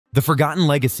The Forgotten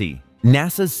Legacy,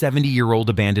 NASA's 70-year-old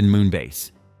abandoned moon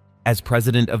base. As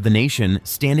president of the nation,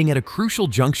 standing at a crucial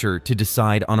juncture to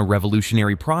decide on a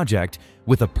revolutionary project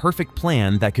with a perfect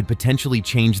plan that could potentially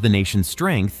change the nation's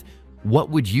strength, what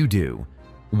would you do?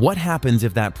 What happens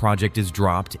if that project is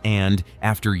dropped and,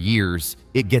 after years,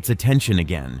 it gets attention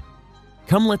again?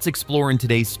 Come, let's explore in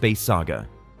today's Space Saga.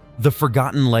 The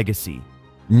Forgotten Legacy,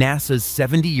 NASA's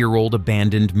 70-year-old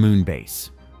abandoned moon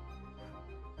base.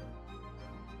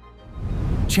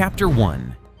 Chapter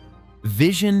 1.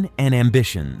 Vision and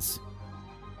Ambitions.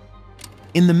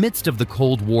 In the midst of the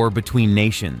Cold War between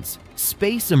nations,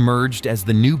 space emerged as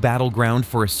the new battleground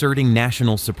for asserting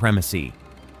national supremacy.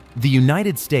 The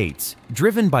United States,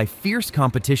 driven by fierce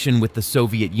competition with the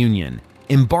Soviet Union,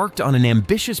 embarked on an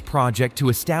ambitious project to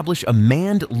establish a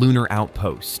manned lunar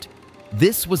outpost.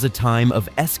 This was a time of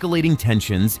escalating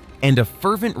tensions and a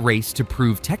fervent race to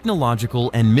prove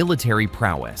technological and military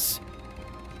prowess.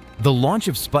 The launch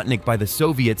of Sputnik by the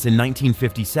Soviets in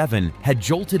 1957 had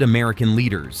jolted American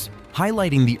leaders,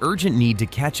 highlighting the urgent need to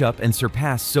catch up and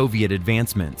surpass Soviet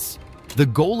advancements. The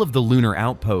goal of the lunar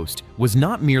outpost was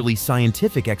not merely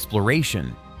scientific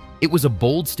exploration. It was a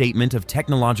bold statement of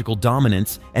technological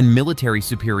dominance and military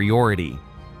superiority.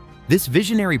 This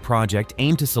visionary project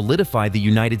aimed to solidify the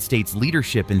United States'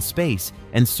 leadership in space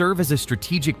and serve as a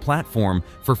strategic platform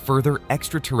for further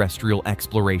extraterrestrial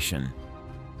exploration.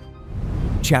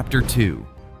 Chapter 2.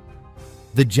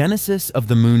 The Genesis of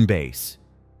the Moon Base.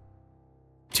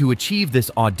 To achieve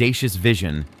this audacious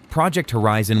vision, Project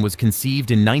Horizon was conceived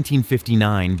in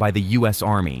 1959 by the U.S.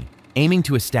 Army, aiming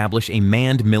to establish a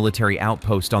manned military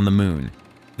outpost on the Moon.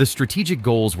 The strategic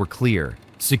goals were clear: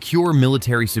 secure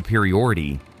military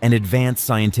superiority and advance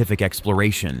scientific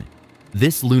exploration.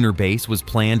 This lunar base was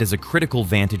planned as a critical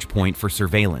vantage point for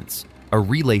surveillance, a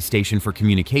relay station for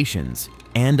communications,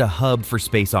 and a hub for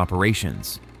space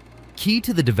operations. Key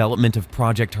to the development of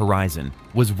Project Horizon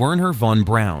was Wernher von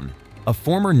Braun, a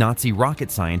former Nazi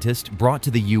rocket scientist brought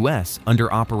to the U.S.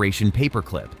 under Operation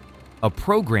Paperclip, a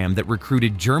program that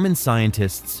recruited German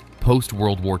scientists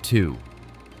post-World War II.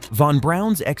 Von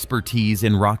Braun's expertise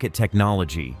in rocket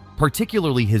technology,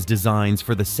 particularly his designs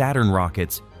for the Saturn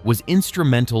rockets, was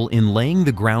instrumental in laying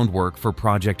the groundwork for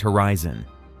Project Horizon.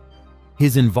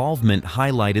 His involvement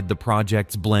highlighted the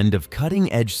project's blend of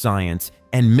cutting-edge science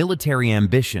and military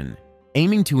ambition,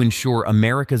 aiming to ensure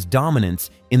America's dominance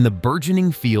in the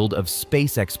burgeoning field of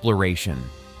space exploration.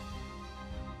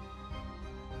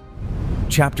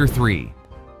 Chapter 3.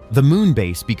 The Moon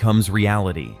Base Becomes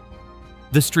Reality.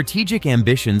 The strategic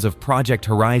ambitions of Project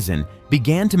Horizon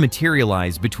began to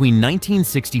materialize between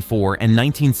 1964 and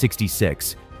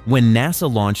 1966, when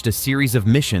NASA launched a series of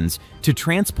missions to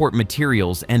transport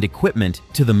materials and equipment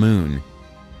to the Moon.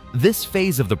 This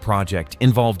phase of the project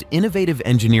involved innovative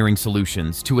engineering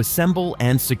solutions to assemble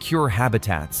and secure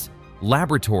habitats,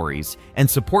 laboratories, and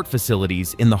support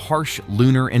facilities in the harsh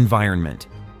lunar environment.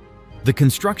 The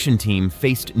construction team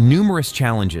faced numerous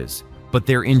challenges, but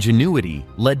their ingenuity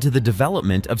led to the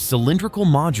development of cylindrical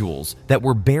modules that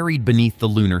were buried beneath the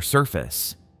lunar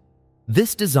surface.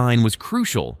 This design was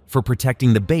crucial for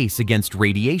protecting the base against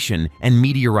radiation and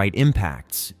meteorite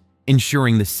impacts,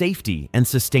 ensuring the safety and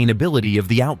sustainability of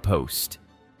the outpost.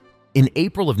 In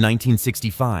April of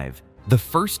 1965, the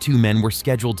first two men were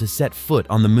scheduled to set foot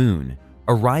on the Moon,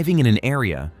 arriving in an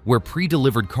area where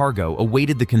pre-delivered cargo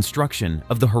awaited the construction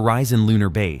of the Horizon lunar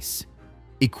base.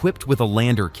 Equipped with a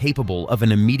lander capable of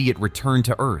an immediate return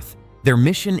to Earth, their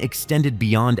mission extended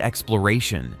beyond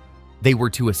exploration. They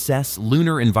were to assess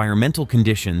lunar environmental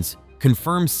conditions,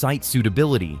 confirm site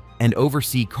suitability, and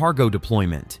oversee cargo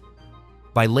deployment.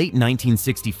 By late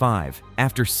 1965,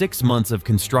 after 6 months of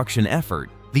construction effort,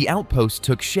 the outpost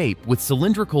took shape with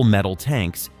cylindrical metal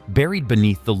tanks buried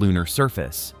beneath the lunar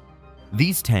surface.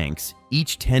 These tanks,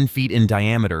 each 10 feet in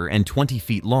diameter and 20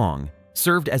 feet long,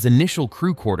 served as initial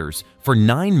crew quarters for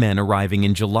 9 men arriving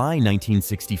in July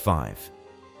 1965.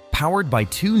 Powered by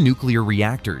 2 nuclear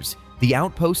reactors, the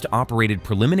outpost operated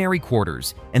preliminary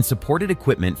quarters and supported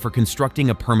equipment for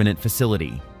constructing a permanent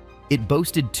facility. It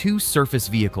boasted 2 surface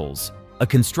vehicles, a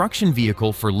construction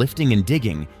vehicle for lifting and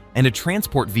digging, and a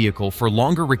transport vehicle for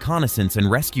longer reconnaissance and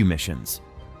rescue missions.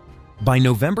 By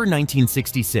November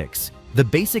 1966, the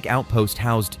basic outpost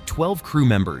housed 12 crew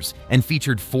members and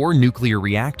featured 4 nuclear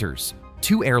reactors,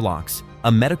 2 airlocks,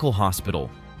 a medical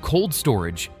hospital, cold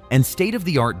storage, and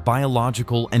state-of-the-art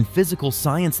biological and physical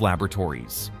science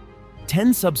laboratories.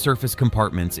 10 subsurface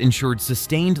compartments ensured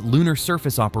sustained lunar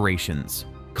surface operations,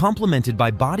 complemented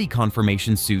by body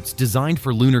conformation suits designed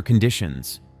for lunar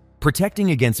conditions,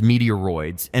 protecting against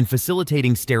meteoroids and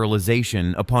facilitating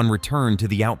sterilization upon return to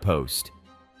the outpost.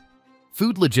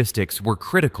 Food logistics were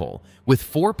critical, with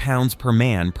 4 pounds per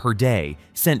man per day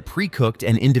sent pre-cooked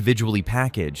and individually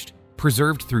packaged,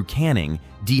 preserved through canning,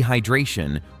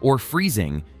 dehydration, or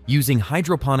freezing using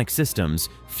hydroponic systems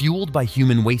fueled by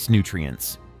human waste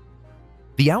nutrients.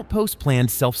 The Outpost planned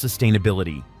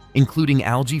self-sustainability, including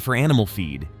algae for animal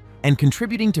feed, and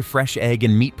contributing to fresh egg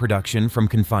and meat production from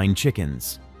confined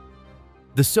chickens.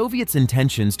 The Soviets'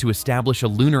 intentions to establish a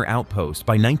lunar outpost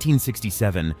by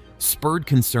 1967 spurred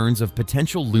concerns of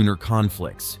potential lunar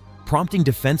conflicts, prompting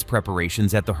defense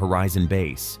preparations at the Horizon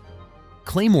base.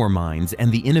 Claymore mines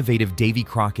and the innovative Davy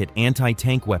Crockett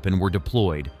anti-tank weapon were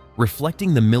deployed,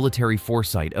 reflecting the military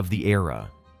foresight of the era.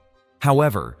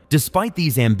 However, despite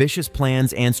these ambitious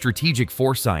plans and strategic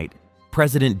foresight,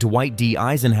 President Dwight D.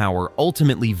 Eisenhower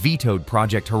ultimately vetoed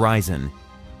Project Horizon.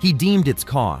 He deemed its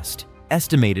cost,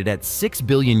 estimated at $6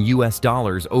 billion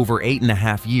over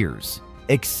 8.5 years,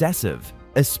 excessive,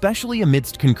 especially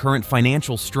amidst concurrent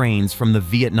financial strains from the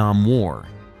Vietnam War.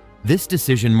 This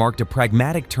decision marked a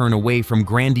pragmatic turn away from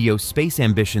grandiose space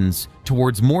ambitions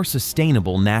towards more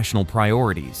sustainable national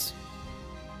priorities.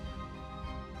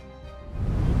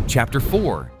 Chapter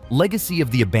 4: Legacy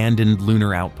of the Abandoned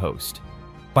Lunar Outpost.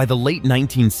 By the late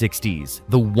 1960s,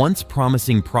 the once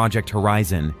promising Project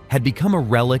Horizon had become a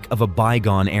relic of a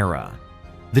bygone era.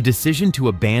 The decision to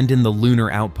abandon the lunar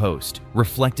outpost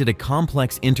reflected a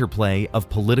complex interplay of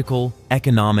political,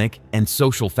 economic, and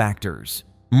social factors,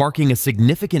 marking a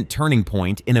significant turning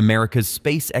point in America's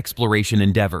space exploration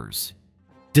endeavors.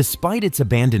 Despite its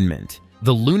abandonment,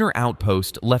 the lunar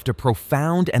outpost left a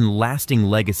profound and lasting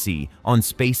legacy on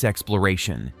space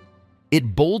exploration.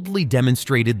 It boldly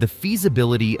demonstrated the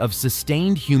feasibility of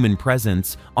sustained human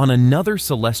presence on another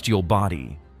celestial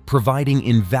body, providing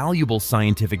invaluable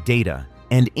scientific data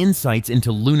and insights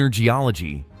into lunar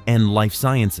geology and life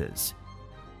sciences.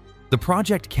 The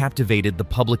project captivated the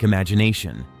public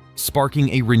imagination, sparking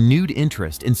a renewed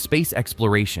interest in space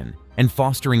exploration and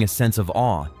fostering a sense of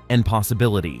awe and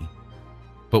possibility.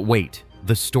 But wait,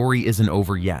 the story isn't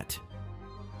over yet.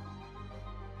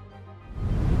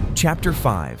 Chapter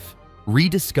 5: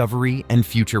 Rediscovery and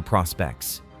Future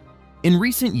Prospects. In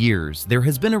recent years, there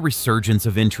has been a resurgence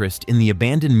of interest in the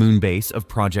abandoned moon base of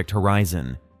Project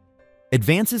Horizon.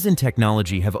 Advances in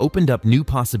technology have opened up new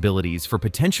possibilities for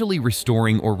potentially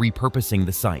restoring or repurposing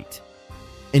the site.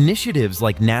 Initiatives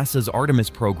like NASA's Artemis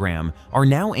program are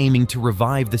now aiming to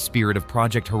revive the spirit of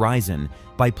Project Horizon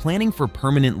by planning for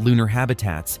permanent lunar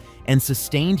habitats and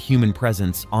sustained human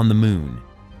presence on the moon.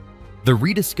 The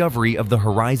rediscovery of the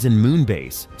Horizon moon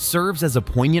base serves as a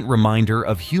poignant reminder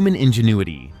of human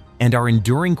ingenuity and our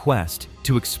enduring quest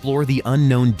to explore the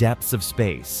unknown depths of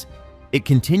space. It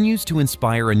continues to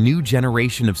inspire a new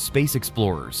generation of space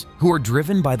explorers who are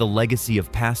driven by the legacy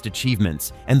of past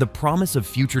achievements and the promise of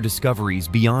future discoveries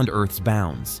beyond Earth's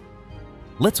bounds.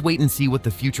 Let's wait and see what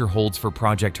the future holds for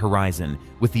Project Horizon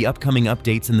with the upcoming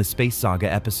updates in the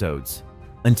SpaceSaga episodes.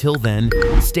 Until then,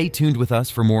 stay tuned with us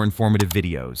for more informative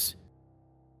videos.